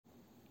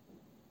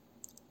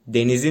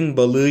Deniz'in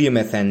balığıyım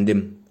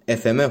efendim.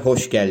 FM'e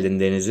hoş geldin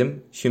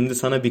Deniz'im. Şimdi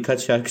sana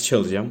birkaç şarkı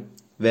çalacağım.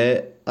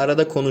 Ve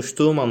arada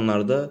konuştuğum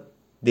anlarda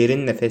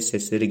derin nefes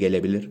sesleri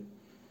gelebilir.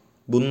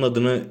 Bunun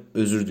adına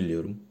özür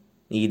diliyorum.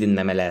 İyi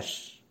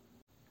dinlemeler.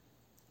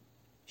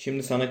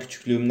 Şimdi sana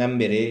küçüklüğümden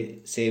beri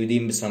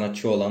sevdiğim bir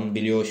sanatçı olan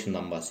Billy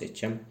Ocean'dan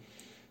bahsedeceğim.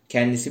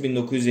 Kendisi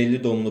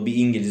 1950 doğumlu bir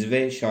İngiliz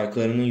ve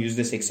şarkılarının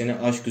 %80'i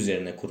aşk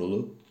üzerine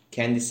kurulu.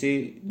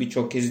 Kendisi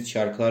birçok kez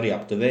şarkılar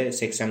yaptı ve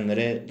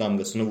 80'lere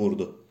damgasını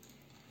vurdu.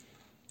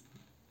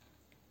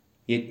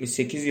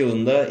 78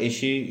 yılında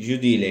eşi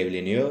Judy ile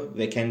evleniyor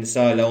ve kendisi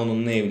hala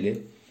onunla evli.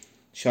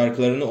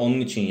 Şarkılarını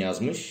onun için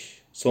yazmış.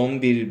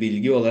 Son bir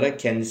bilgi olarak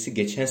kendisi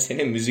geçen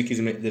sene müzik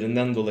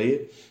hizmetlerinden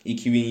dolayı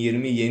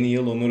 2020 Yeni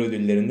Yıl Onur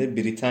Ödülleri'nde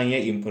Britanya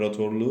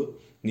İmparatorluğu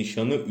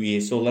nişanı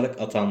üyesi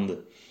olarak atandı.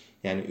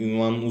 Yani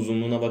ünvanın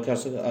uzunluğuna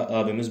bakarsak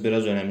abimiz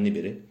biraz önemli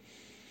biri.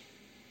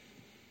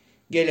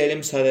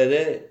 Gelelim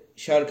sadede,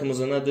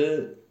 şarkımızın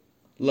adı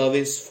Love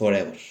is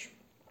Forever.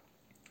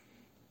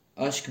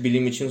 Aşk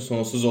bilim için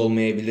sonsuz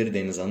olmayabilir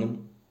Deniz Hanım.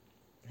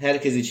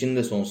 Herkes için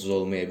de sonsuz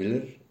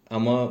olmayabilir.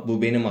 Ama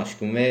bu benim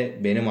aşkım ve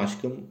benim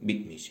aşkım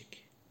bitmeyecek.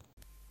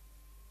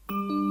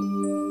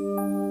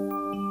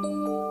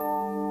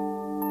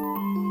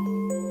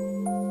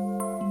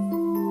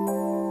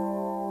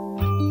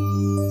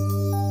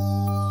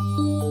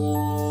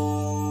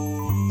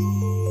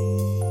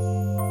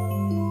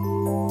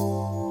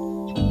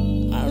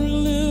 I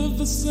relive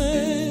the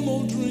same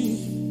old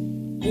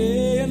dream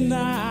day and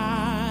night.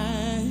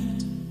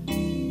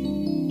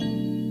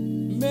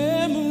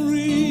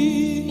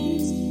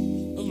 Memories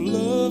of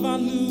love I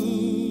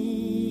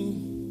knew.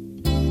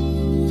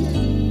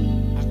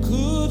 I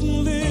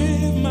couldn't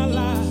live my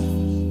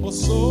life, or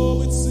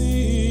so it seemed.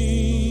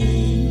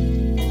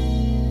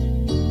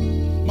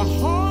 My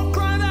heart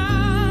cried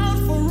out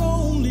for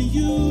only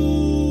you.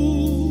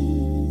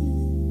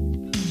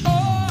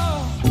 Oh,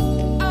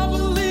 I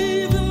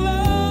believe in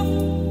love,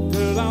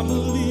 'cause I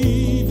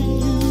believe in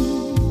you.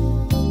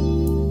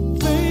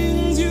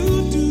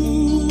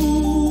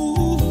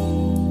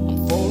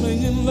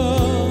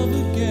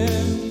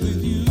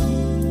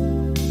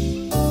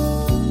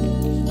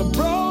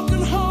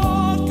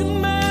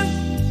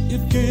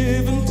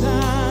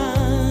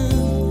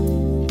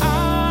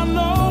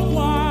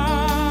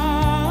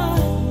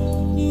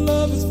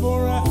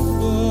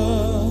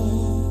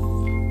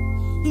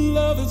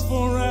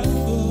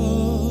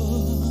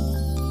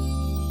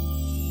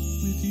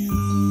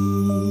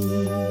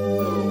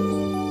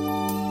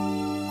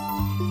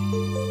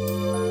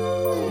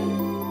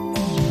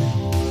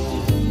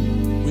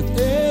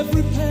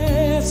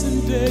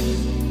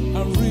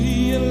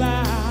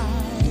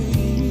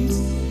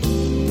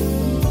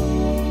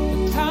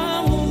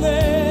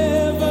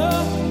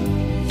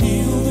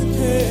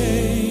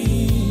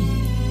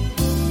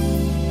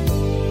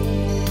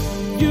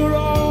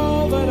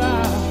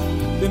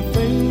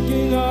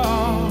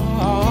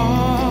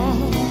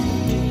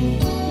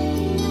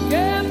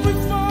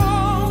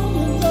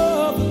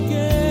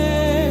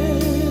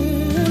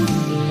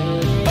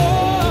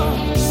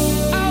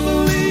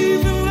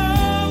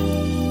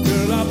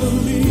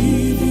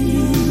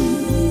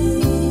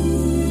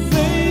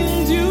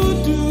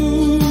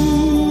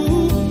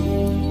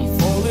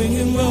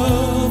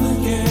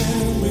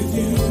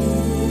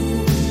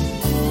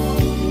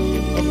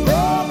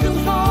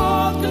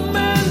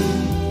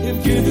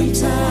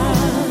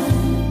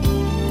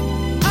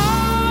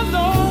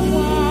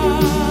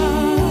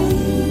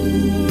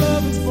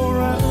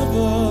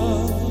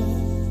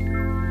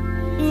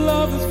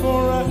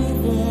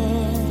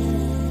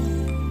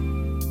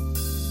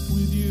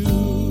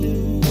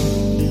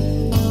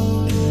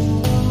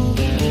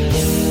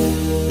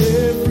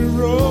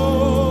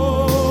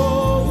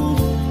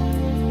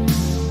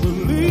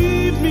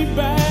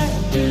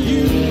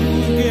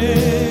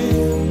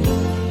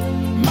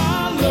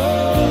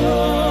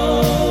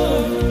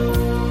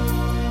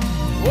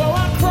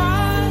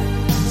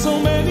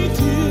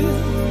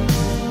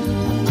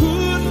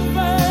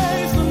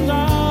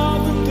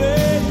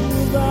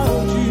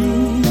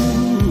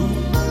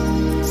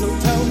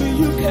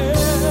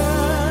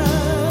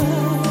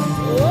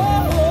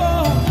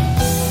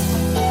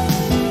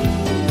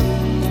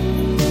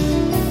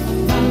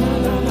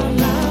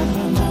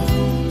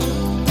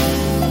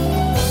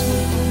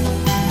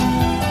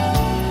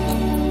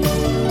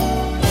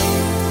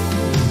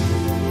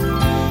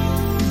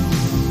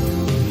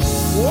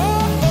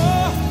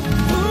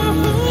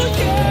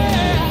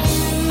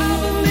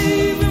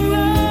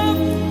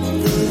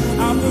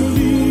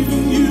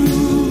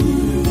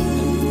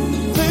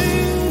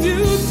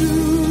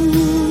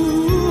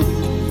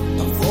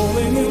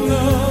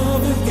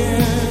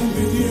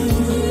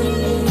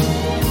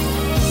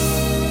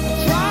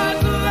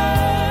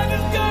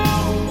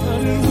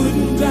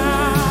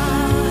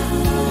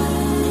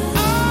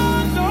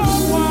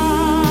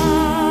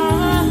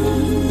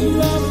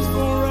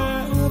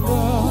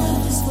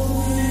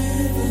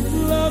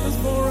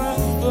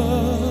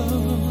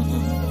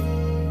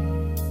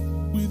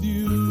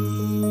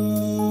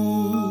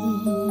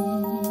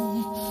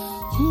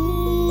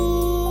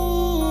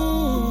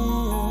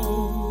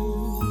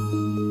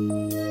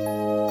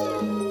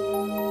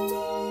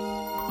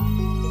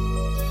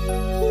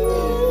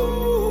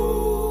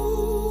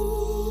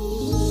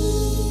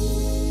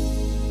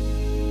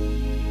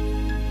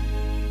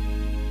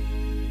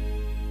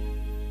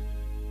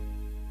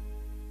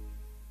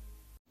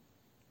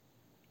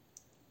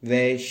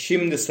 Ve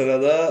şimdi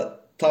sırada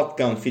Top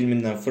Gun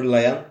filminden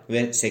fırlayan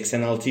ve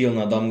 86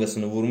 yılına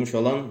damgasını vurmuş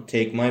olan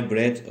Take My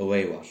Breath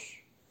Away var.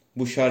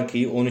 Bu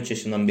şarkıyı 13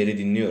 yaşından beri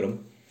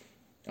dinliyorum.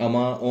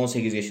 Ama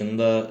 18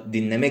 yaşında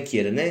dinlemek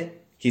yerine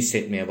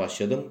hissetmeye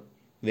başladım.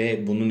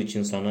 Ve bunun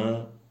için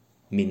sana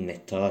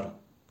minnettarım.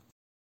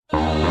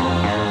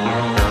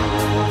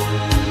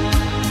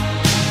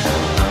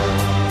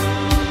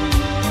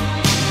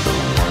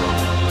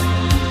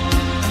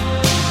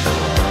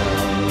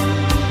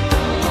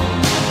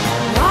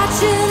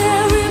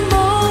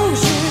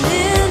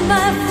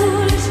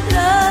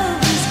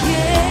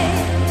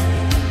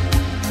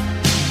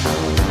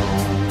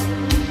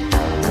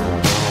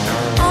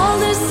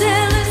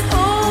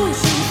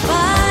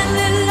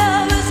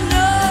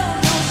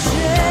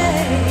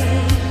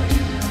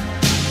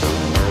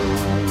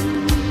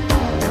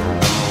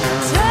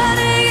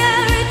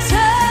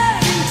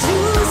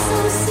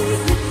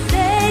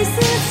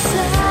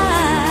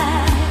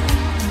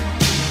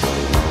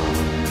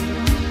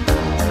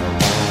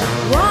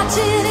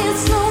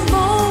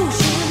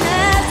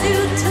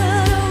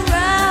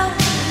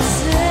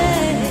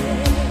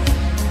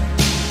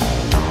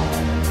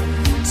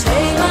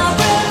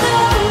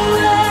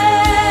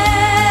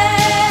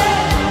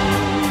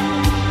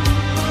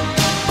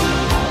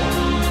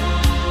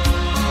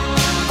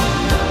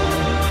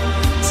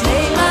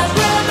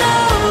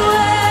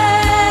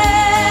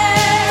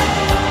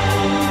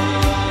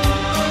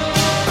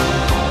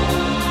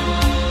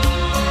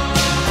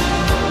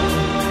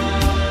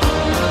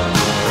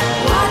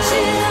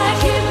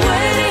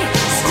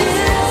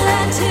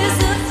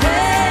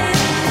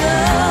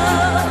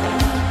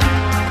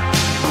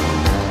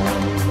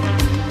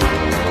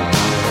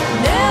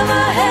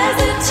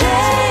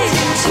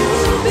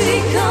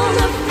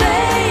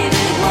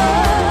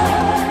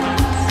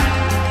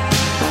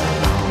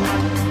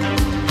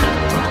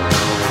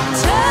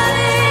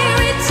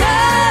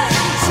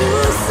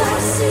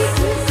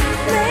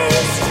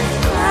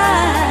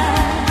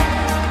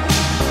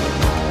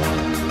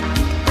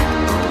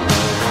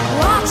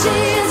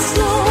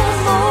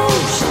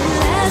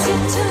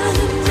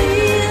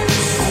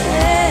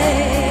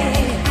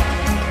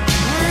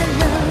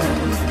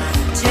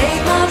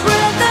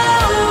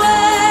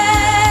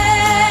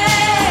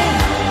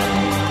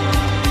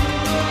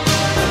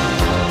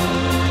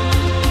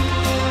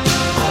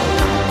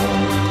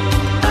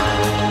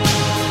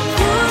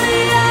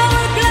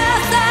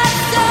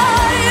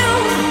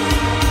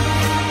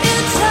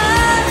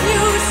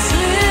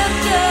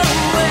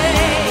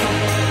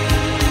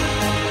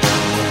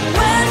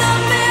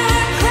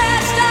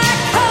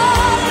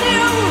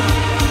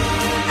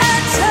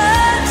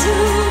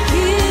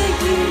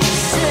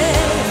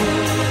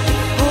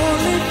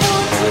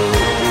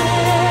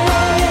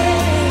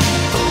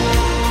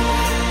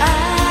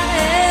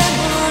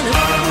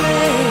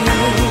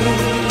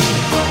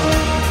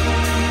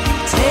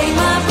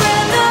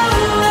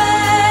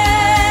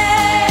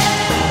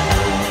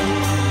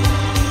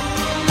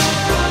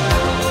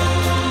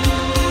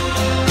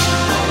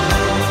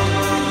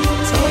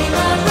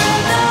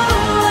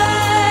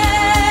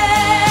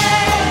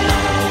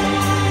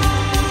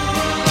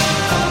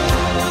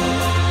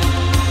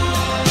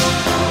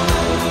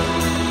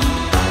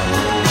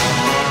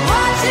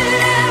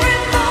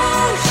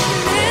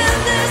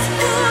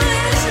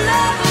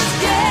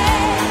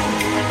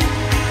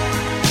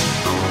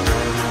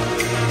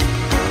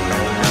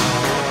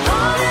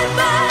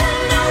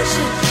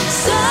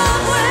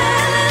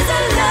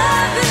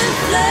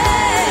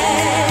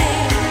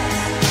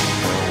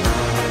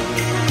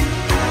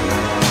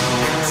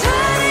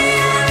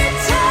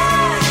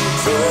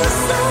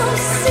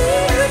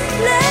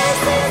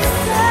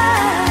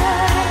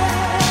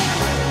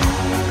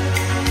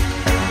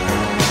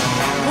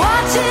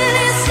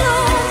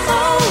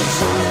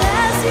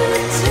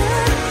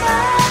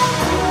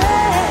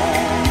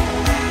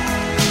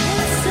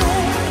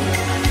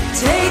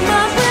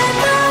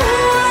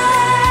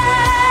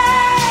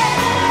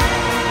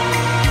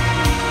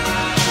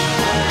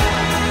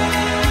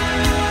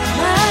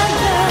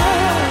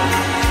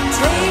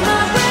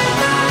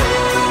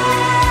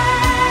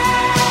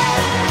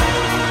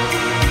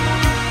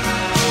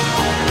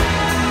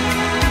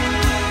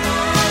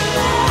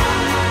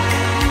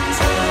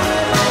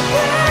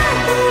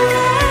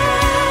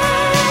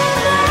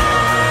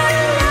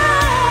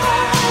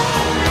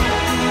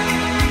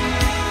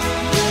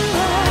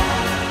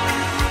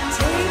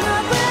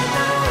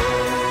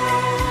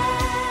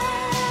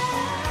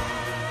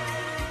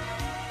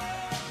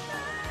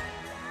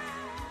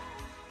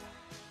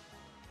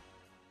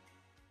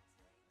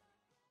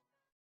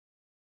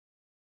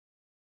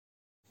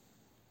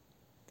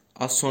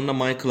 Az sonra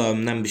Michael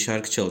abimden bir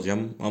şarkı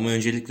çalacağım ama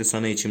öncelikle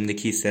sana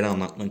içimdeki hisleri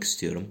anlatmak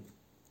istiyorum.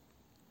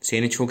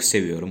 Seni çok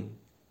seviyorum.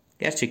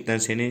 Gerçekten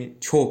seni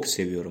çok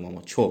seviyorum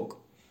ama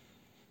çok.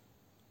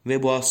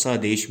 Ve bu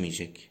asla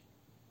değişmeyecek.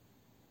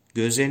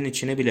 Gözlerinin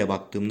içine bile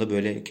baktığımda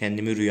böyle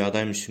kendimi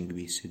rüyadaymışım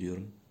gibi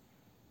hissediyorum.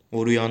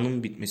 O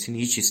rüyanın bitmesini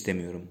hiç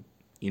istemiyorum.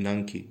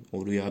 İnan ki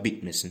o rüya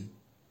bitmesin.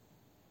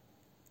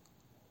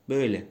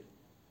 Böyle.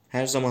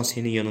 Her zaman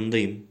senin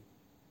yanındayım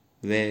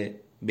ve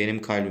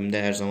benim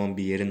kalbimde her zaman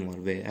bir yerin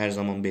var ve her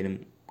zaman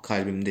benim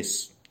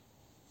kalbimdesin.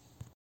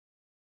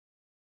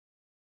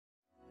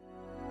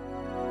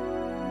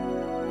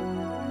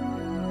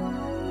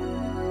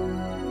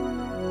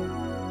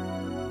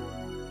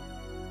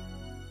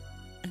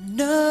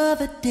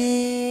 Another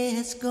day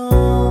has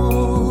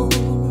gone.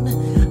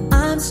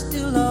 I'm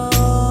still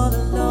all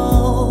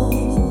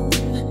alone.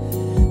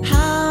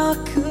 How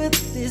could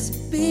this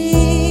be?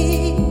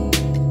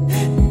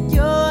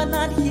 You're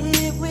not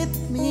here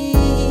with me.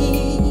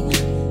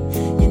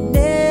 You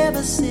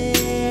never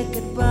said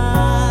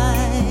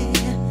goodbye.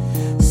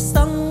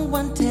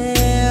 Someone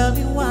tell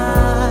me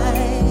why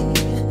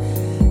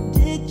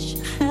did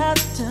you have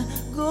to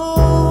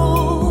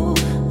go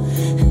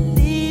and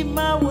leave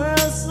my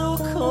world so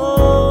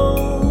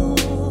cold?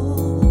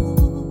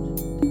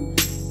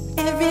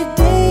 Every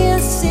day I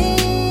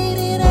sit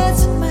and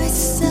ask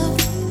myself,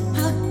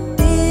 how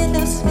did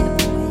I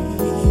slip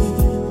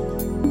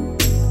away?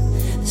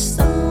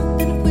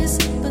 Something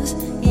whispers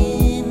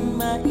in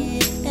my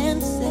ear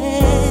and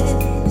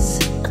says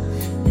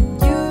that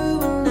you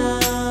are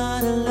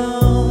not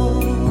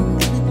alone.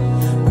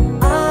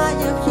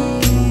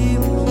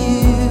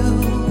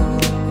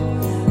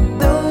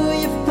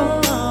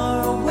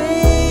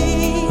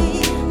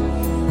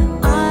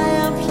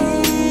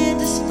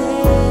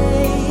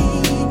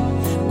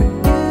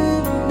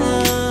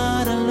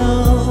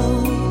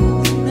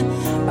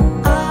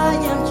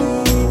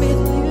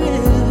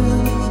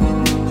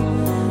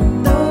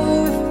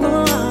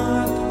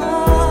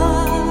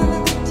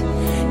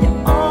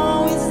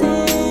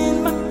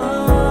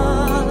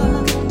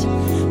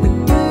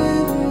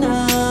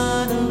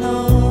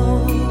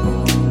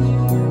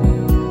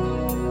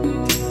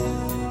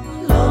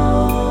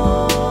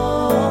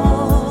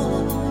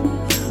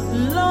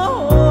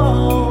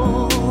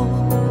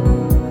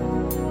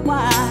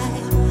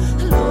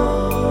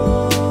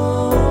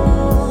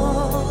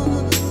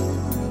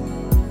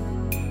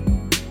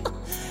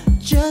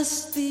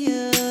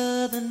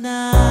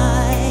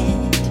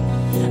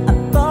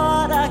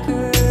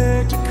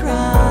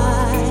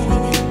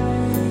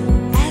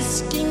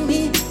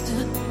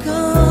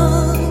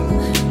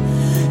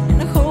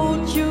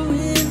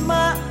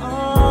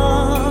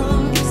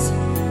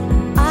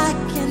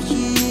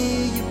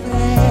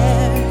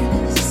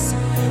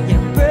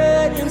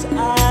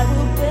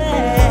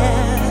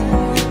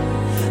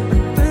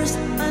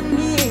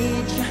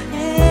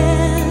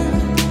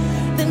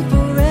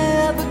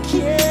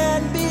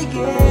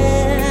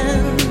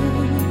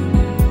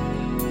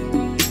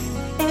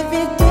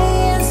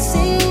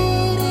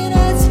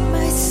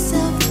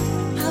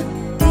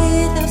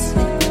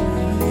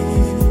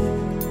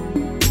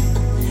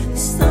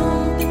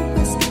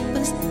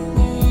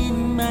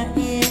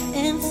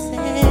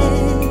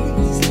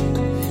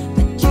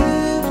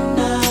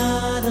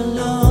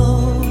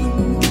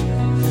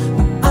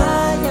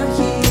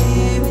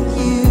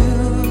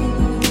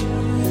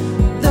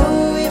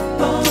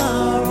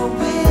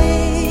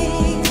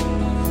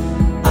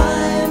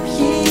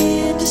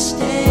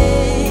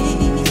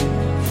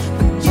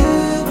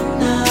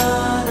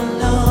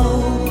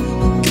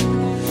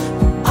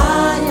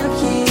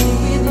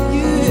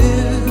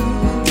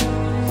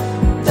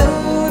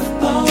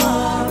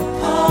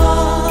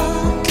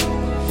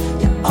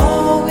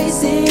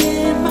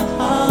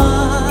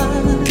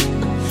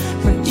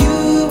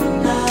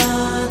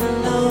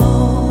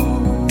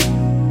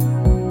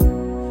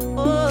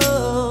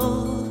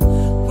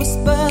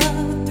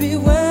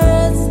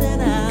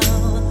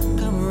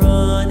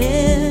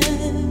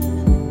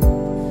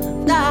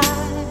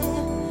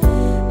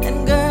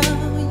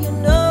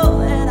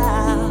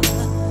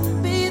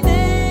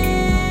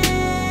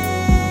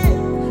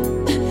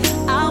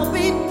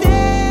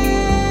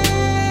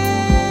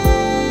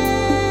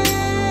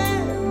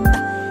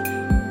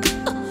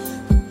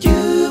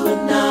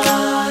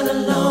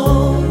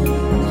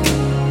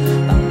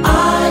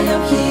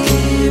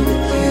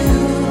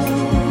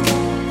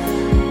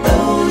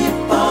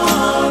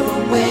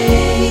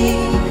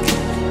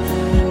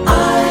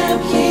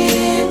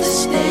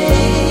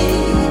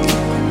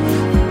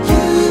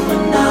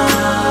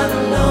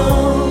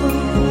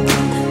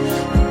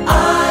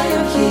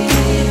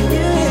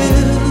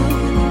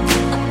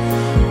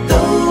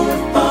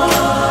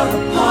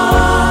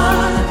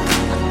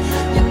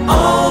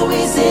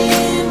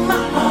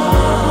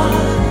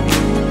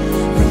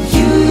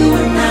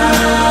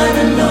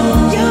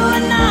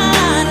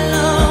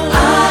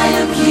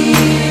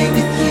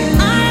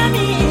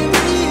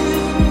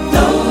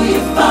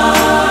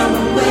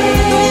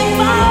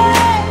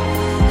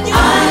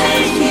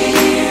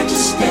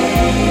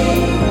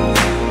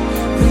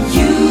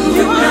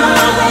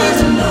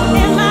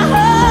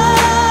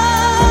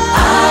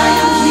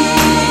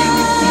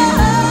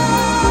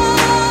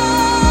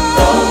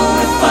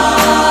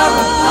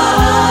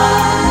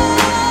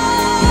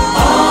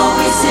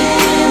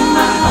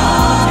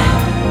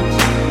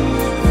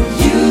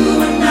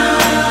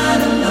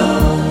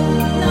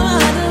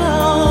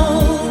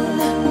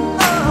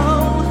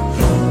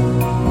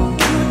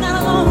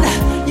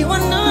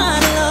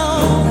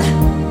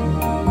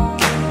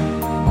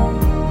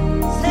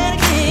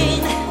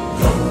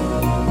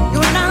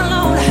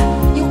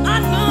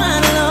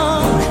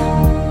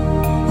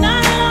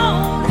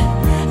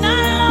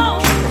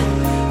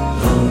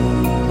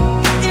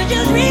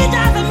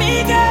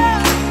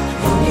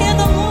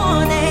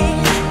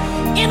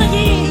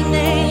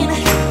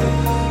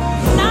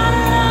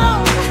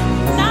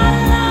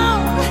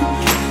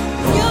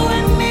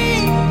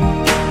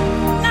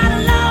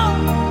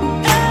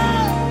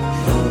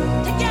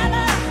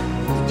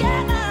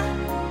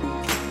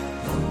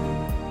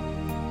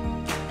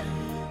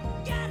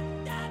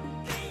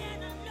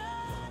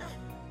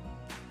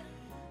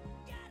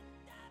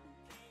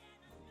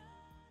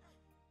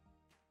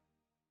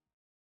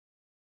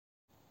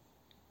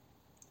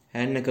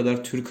 Her ne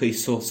kadar Türk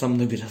ayısı olsam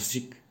da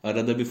birazcık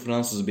arada bir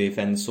Fransız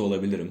beyefendisi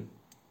olabilirim.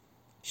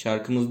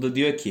 Şarkımızda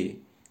diyor ki,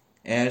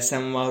 eğer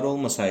sen var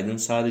olmasaydın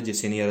sadece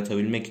seni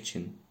yaratabilmek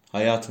için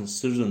hayatın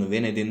sırrını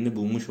ve nedenini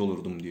bulmuş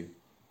olurdum diyor.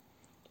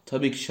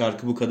 Tabii ki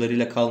şarkı bu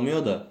kadarıyla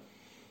kalmıyor da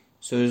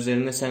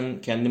sözlerine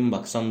sen kendin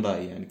baksan daha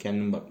iyi, yani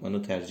kendin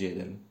bakmanı tercih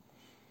ederim.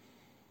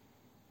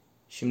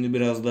 Şimdi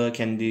biraz daha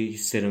kendi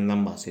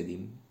hislerimden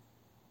bahsedeyim.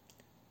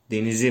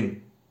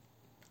 Deniz'im,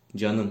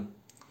 canım,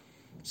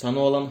 sana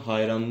olan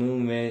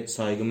hayranlığım ve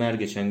saygım her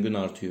geçen gün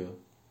artıyor.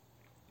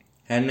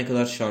 Her ne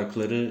kadar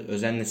şarkıları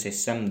özenle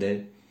seçsem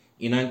de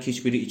inan ki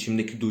hiçbiri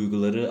içimdeki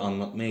duyguları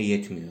anlatmaya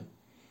yetmiyor.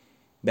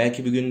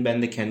 Belki bir gün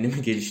ben de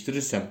kendimi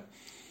geliştirirsem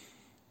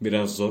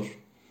biraz zor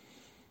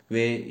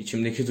ve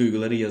içimdeki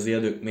duyguları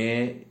yazıya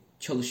dökmeye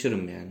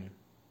çalışırım yani.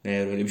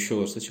 Eğer öyle bir şey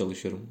olursa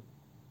çalışırım.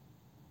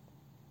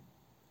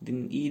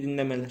 İyi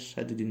dinlemeler.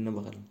 Hadi dinle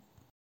bakalım.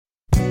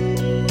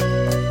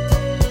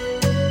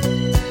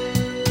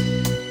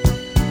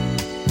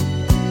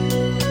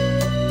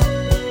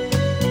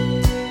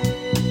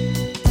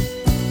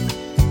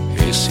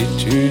 Et si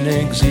tu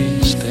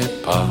n'existais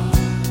pas,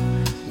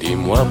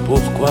 dis-moi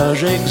pourquoi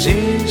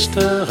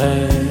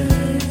j'existerais.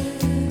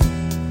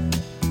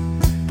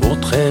 Pour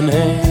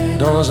traîner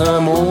dans un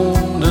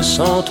monde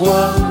sans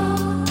toi,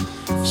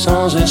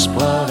 sans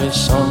espoir et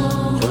sans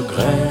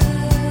regret.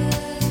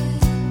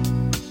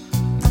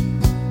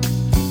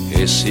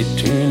 Et si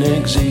tu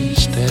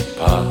n'existais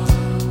pas,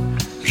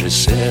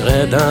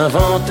 j'essaierais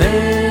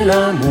d'inventer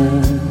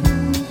l'amour,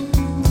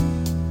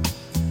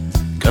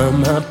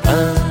 comme un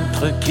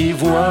peintre qui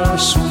voit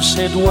sous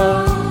ses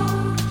doigts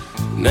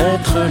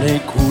naître les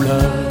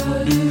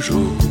couleurs du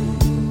jour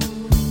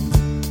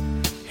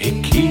et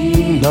qui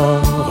n'en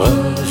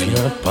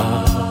revient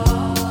pas.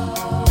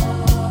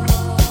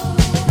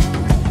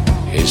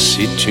 Et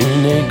si tu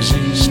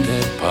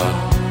n'existais pas,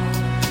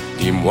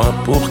 dis-moi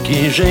pour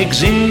qui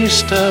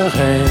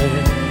j'existerais.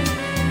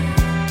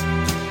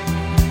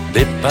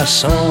 Des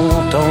passants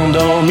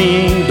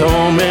endormis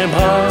dans mes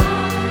bras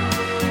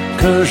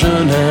que je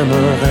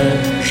n'aimerais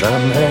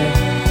jamais.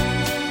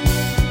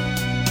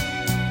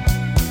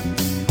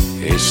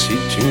 Et si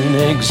tu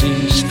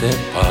n'existais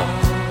pas,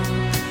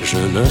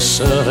 je ne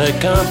serais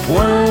qu'un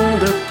point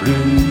de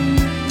plus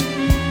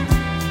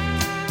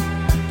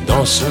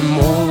dans ce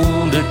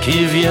monde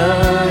qui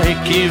vient et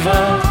qui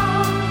va.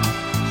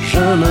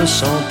 Je me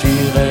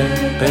sentirais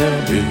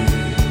perdu.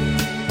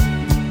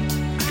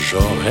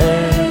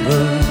 J'aurais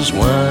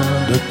besoin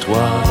de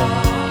toi.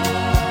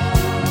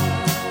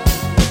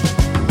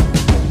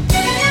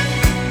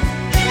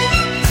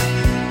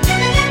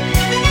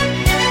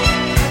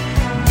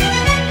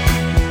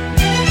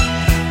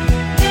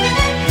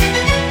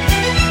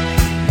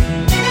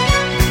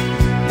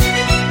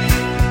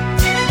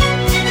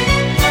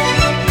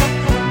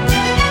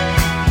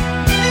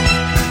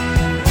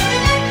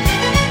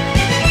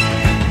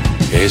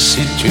 Et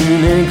si tu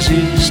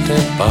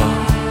n'existais pas,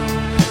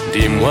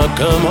 dis-moi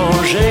comment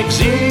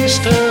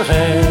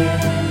j'existerais.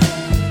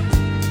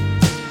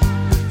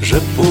 Je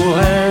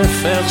pourrais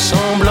faire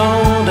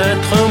semblant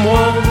d'être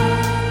moi,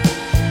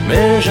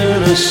 mais je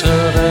ne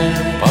serais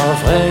pas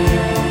vrai.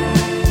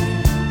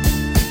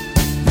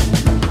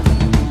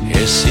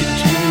 Et si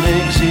tu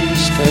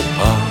n'existais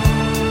pas,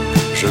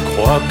 je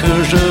crois que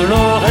je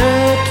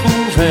l'aurais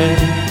trouvé.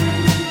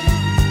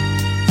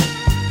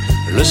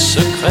 Le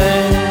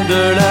secret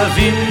de la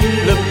vie,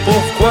 le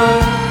pourquoi,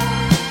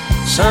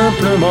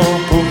 simplement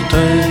pour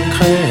te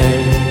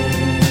créer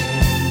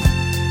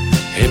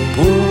et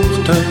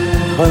pour te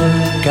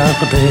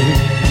regarder.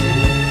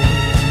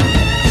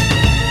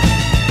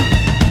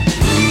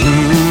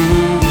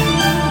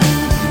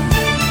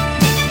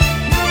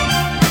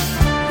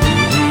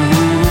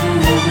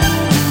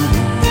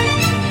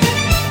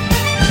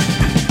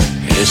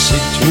 Et si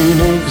tu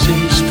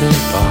n'existais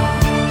pas,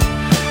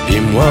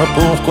 dis-moi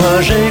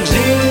pourquoi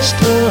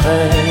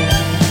j'existerais.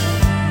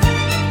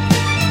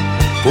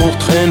 Pour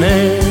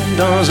traîner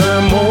dans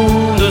un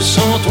monde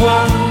sans toi,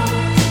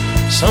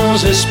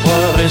 sans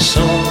espoir et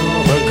sans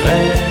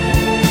regret.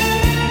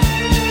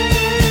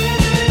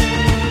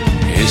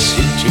 Et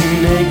si tu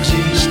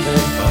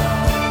n'existais pas,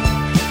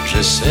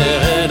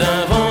 j'essaierais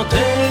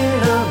d'inventer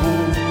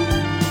l'amour,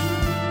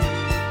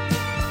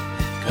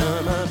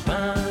 comme un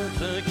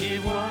peintre qui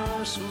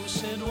voit sous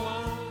ses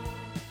doigts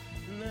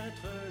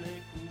naître les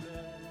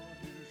couleurs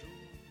du jour.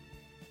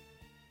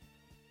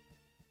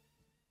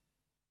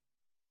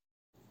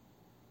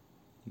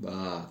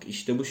 Bak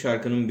işte bu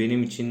şarkının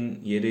benim için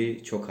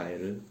yeri çok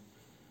ayrı.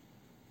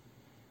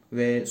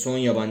 Ve son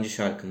yabancı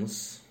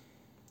şarkımız.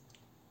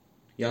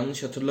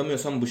 Yanlış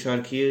hatırlamıyorsam bu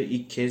şarkıyı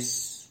ilk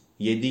kez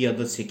 7 ya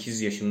da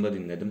 8 yaşımda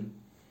dinledim.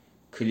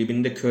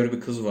 Klibinde kör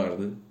bir kız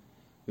vardı.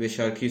 Ve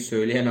şarkıyı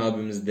söyleyen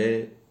abimiz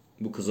de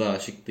bu kıza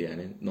aşıktı,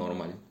 yani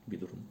normal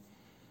bir durum.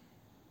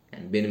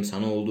 Yani benim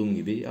sana olduğum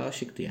gibi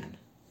aşıktı yani.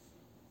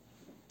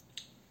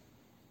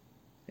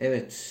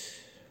 Evet,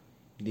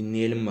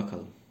 dinleyelim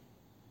bakalım.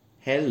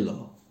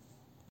 Hello.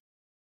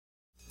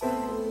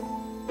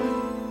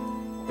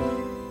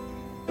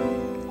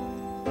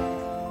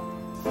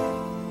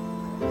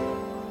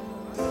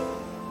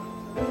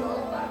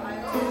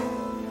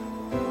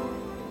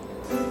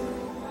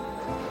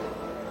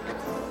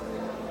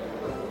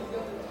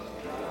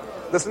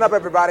 Listen up,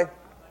 everybody.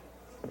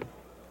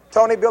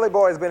 Tony Billy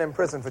Boy has been in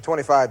prison for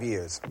 25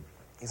 years.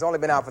 He's only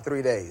been out for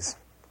 3 days.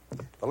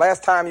 The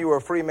last time you were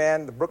a free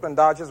man, the Brooklyn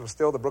Dodgers were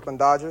still the Brooklyn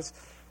Dodgers,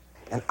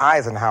 and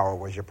Eisenhower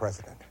was your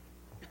president.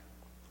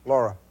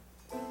 Laura,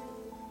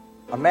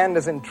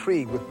 Amanda's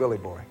intrigued with Billy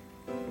Boy.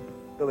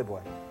 Billy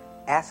Boy,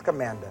 ask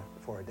Amanda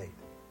for a date.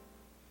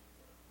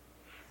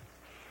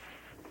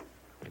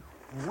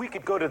 We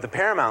could go to the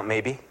Paramount,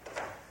 maybe.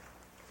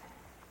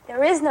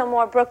 There is no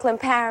more Brooklyn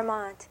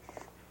Paramount.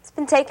 It's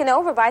been taken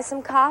over by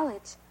some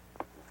college.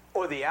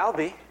 Or the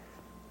Albee.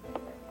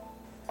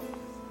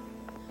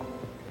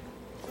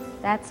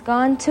 That's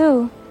gone,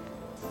 too.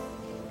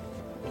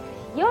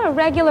 You're a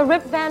regular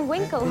Rip Van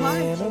Winkle,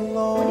 aren't you?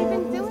 What have you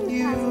been doing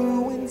the past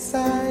You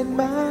inside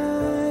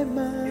my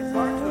mind. It's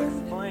hard to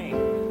explain.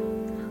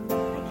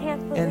 I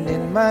can't believe And it.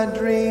 in my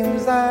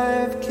dreams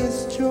I've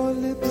kissed your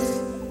lips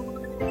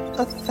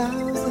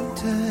 1,000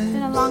 It's been a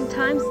times. long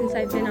time since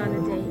I've been on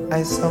a date.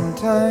 I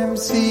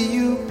sometimes see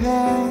you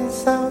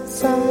pass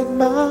outside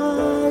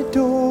my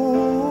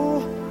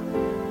door.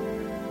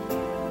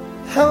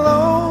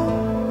 Hello,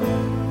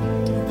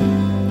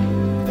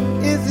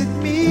 is it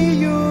me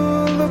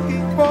you're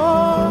looking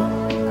for?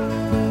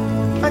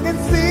 I can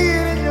see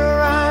it in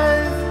your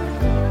eyes,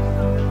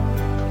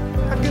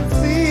 I can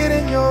see it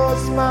in your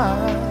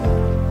smile.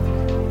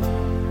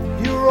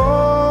 You're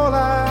all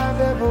I've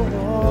ever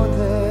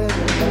wanted.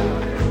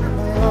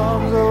 My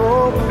arms are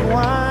open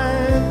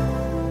wide,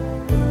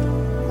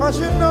 'cause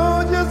you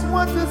know just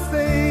what to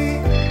say,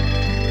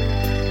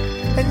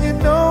 and you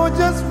know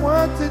just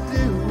what to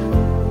do.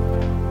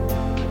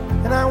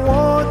 And I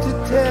want to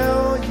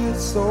tell you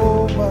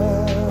so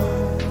much.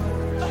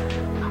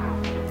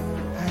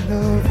 I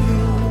love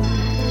you.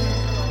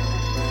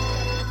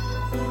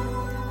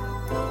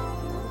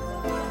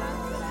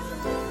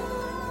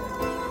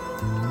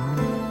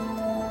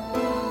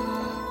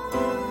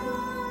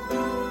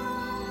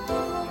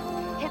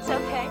 It's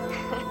okay.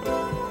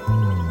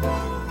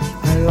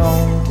 I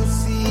long to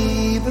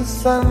see the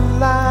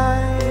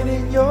sunlight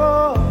in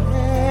your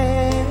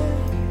hair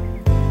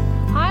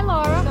Hi,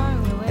 Laura.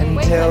 and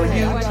tell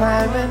you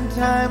time and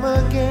time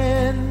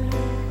again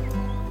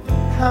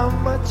how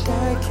much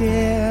I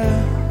care.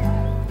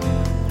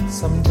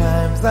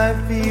 Sometimes I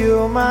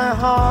feel my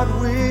heart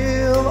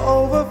will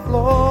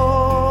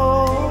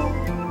overflow.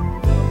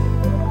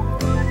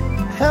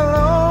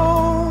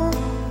 Hello,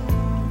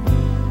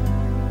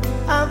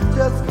 I've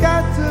just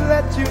got to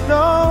let you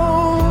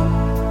know,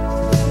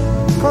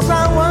 'cause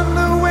I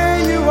wonder where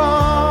you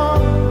are,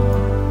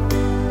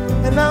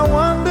 and I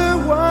wonder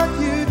what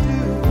you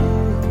do.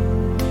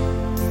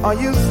 Are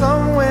you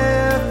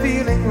somewhere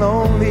feeling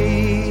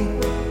lonely,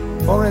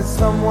 or is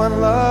someone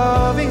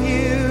loving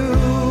you?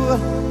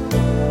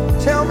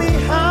 Tell me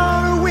how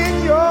to win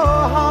your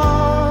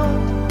heart,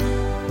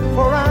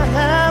 for I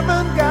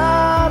haven't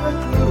got a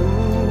clue.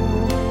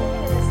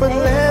 But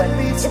let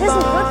me It isn't good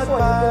start for you,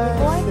 by Billy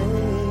Boy.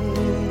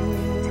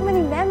 saying Too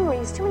many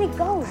memories, too many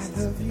ghosts.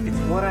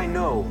 It's what I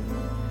know.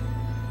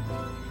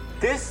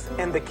 This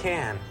and the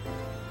can.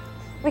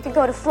 We could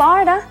go to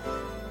Florida,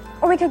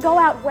 or we could go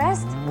out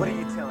west. What are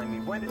you telling me?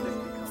 When did this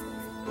become?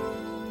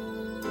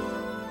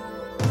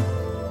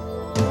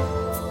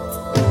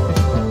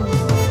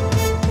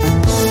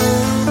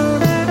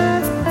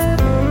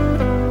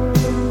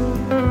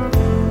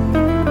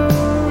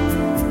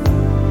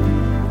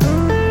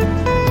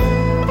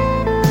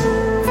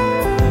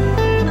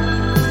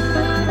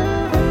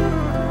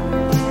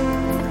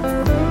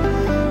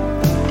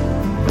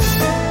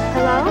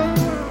 Hello?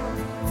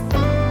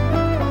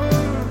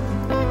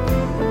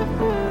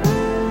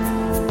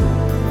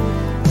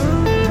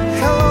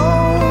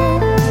 hello.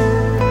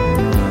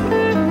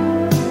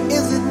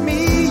 Is it me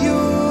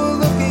you're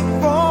looking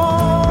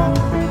for?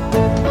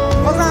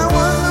 'Cause I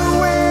wonder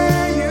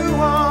where you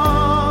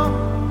are,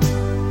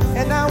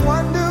 and I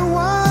wonder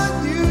what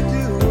you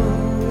do.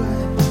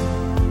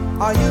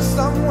 Are you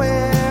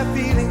somewhere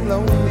feeling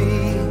lonely?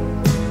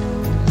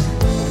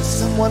 Is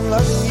someone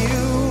loving you?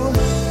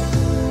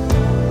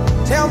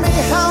 Tell me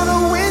how to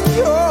win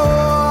your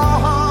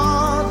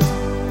heart,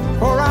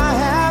 for I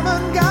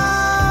haven't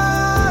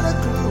got a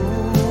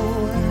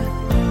clue.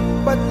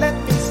 But let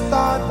me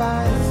start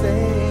by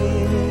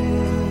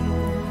saying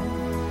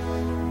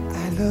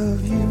I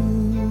love you.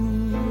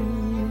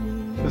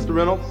 Mr.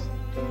 Reynolds,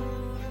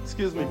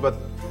 excuse me, but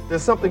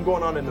there's something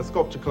going on in the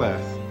sculpture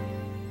class.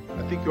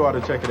 I think you ought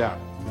to check it out.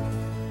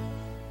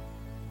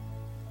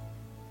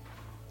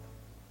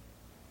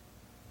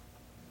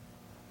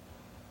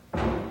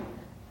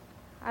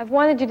 I've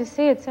wanted you to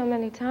see it so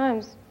many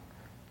times,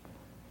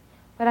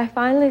 but I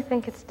finally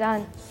think it's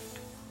done.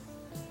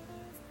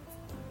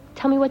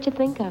 Tell me what you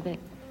think of it.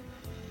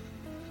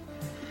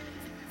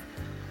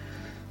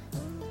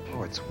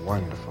 Oh, it's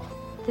wonderful.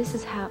 This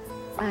is how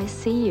I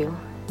see you.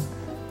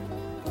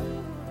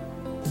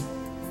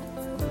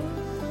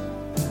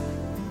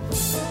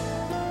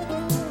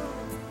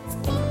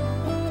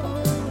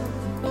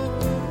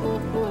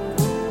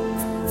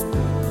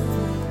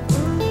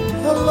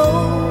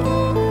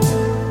 Hello,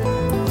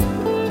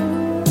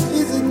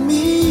 is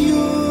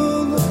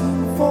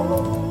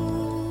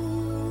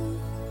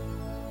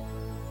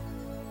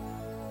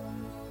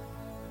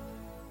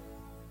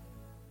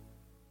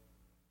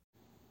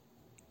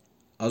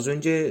Az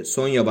önce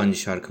son yabancı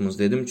şarkımız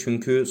dedim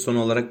çünkü son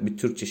olarak bir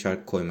Türkçe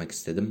şarkı koymak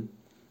istedim.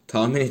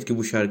 Tahmin et ki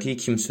bu şarkıyı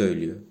kim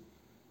söylüyor?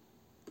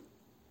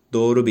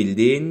 Doğru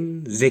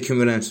bildiğin Zeki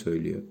Müren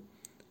söylüyor.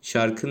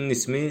 Şarkının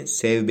ismi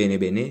Sev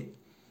Beni Beni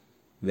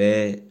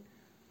ve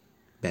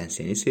ben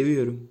seni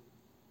seviyorum.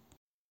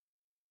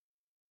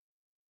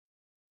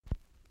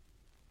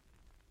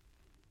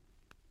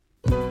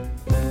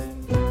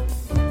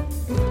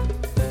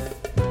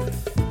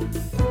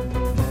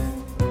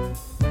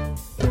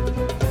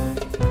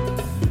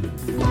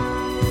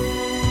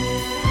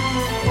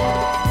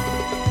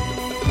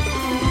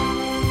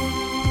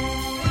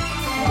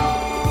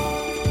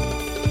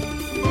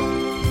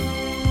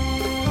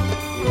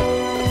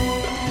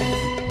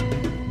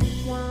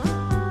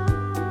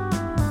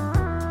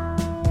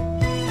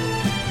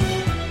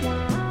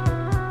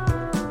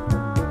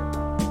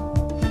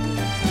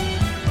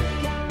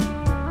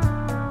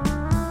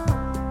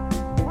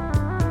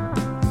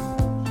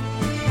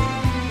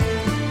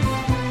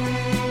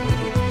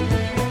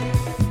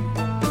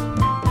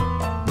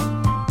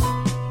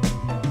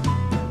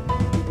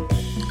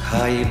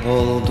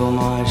 Kayboldum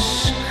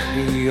aşk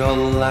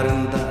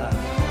yollarında,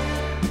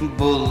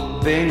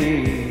 bul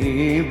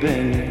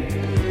beni.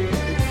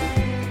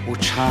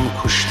 Uçan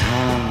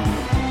kuştan,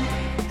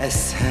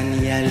 esen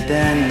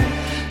yelden,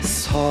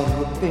 sor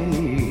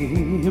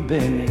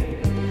beni.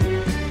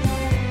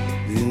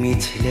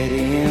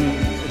 Ümitlerim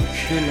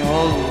kül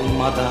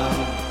olmadan,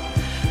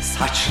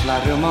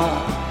 saçlarıma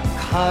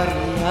kar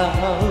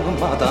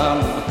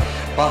yağmadan,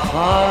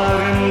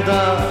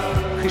 baharında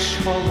kış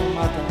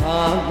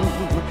olmadan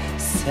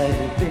sev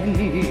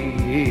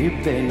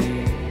beni.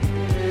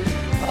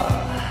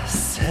 Ah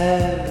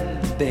sev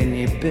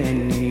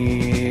beni.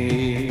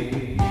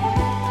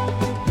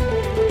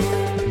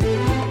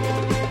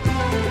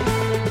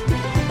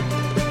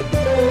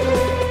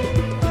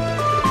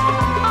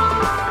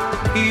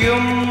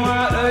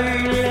 Yumma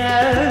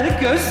öyle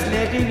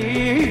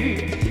gözlerini,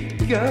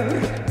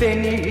 gör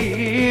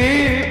beni.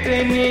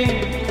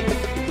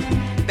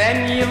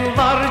 Ben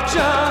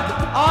yıllarca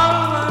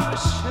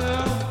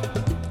ağlamışım,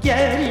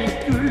 gel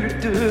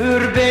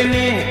güldür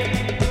beni.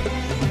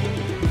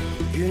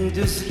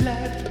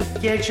 Gündüzler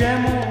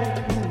gecem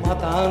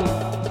olmadan,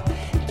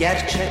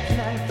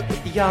 gerçekler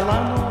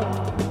yalan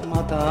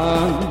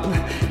olmadan,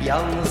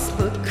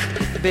 yalnızlık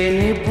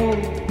beni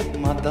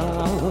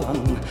bulmadan,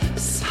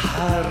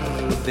 sar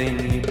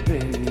beni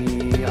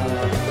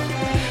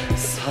ah,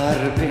 sar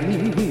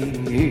beni.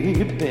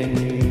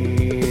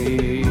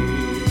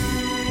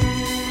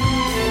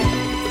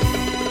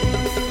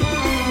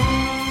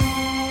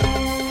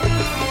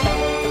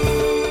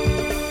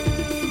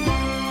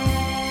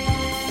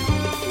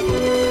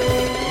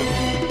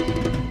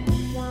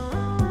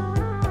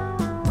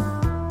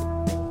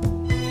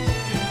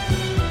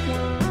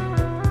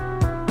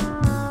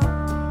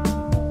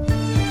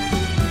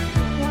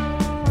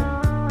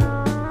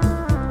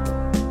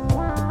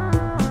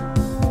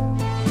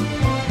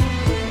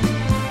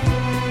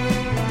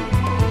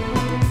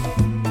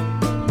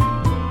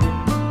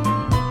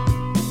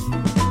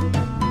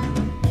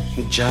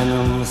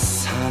 Canım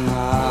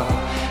sana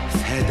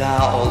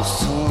feda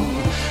olsun,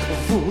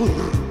 vur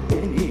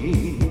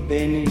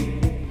beni.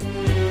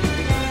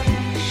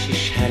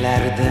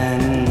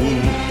 Şişelerden,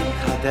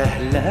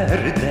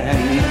 kadehlerden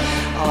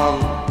al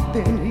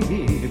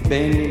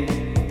beni.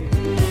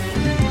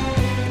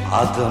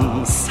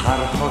 Adım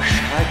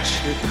sarhoşa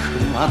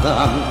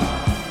çıkmadan,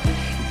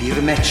 bir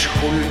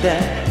meçhulde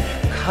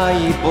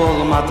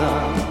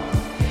kaybolmadan,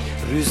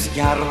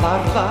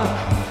 rüzgarlarla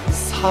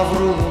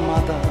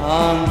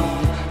savrulmadan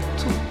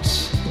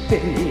tut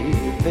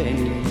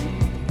beni.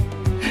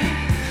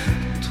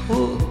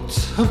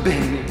 Tut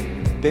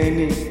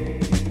beni.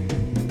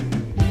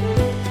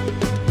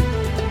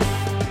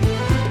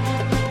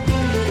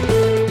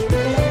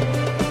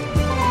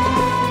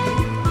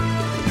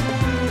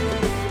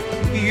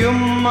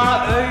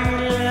 Yumma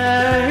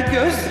öyle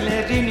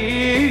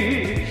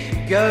gözlerini,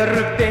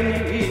 gör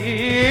beni.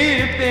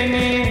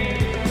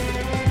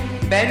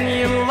 Ben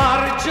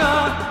yıllarca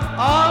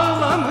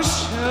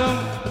ağlamışım,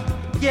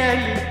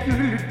 gel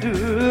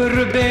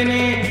güldür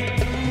beni.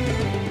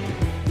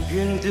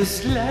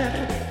 Gündüzler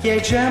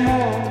gecem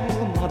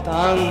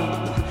olmadan,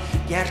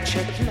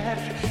 gerçekler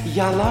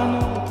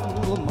yalan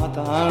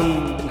olmadan,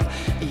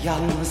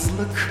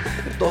 yalnızlık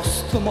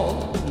dostum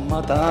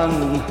olmadan,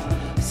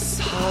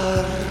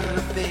 sar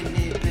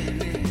beni.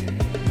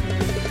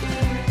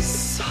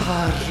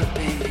 Sar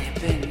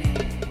beni.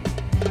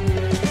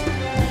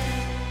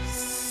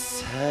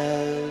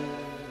 Sev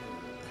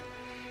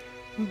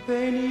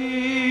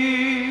beni.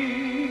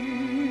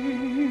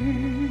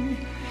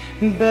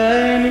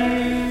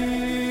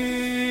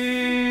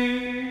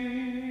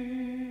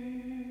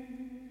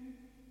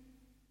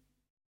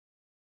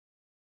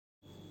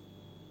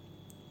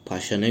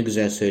 Paşa ne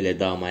güzel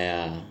söyledi ama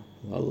ya.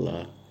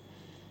 Vallahi.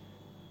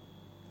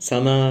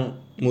 Sana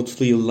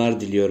mutlu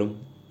yıllar diliyorum.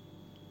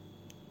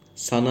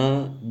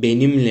 Sana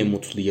benimle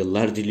mutlu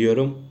yıllar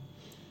diliyorum.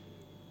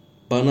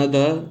 Bana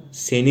da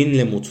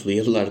seninle mutlu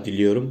yıllar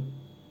diliyorum.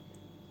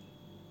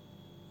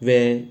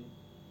 ve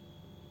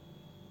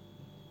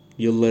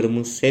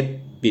yıllarımız hep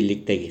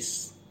birlikte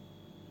geçsin.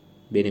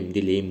 Benim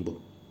dileğim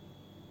bu.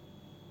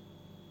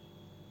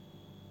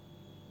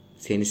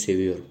 Seni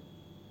seviyorum.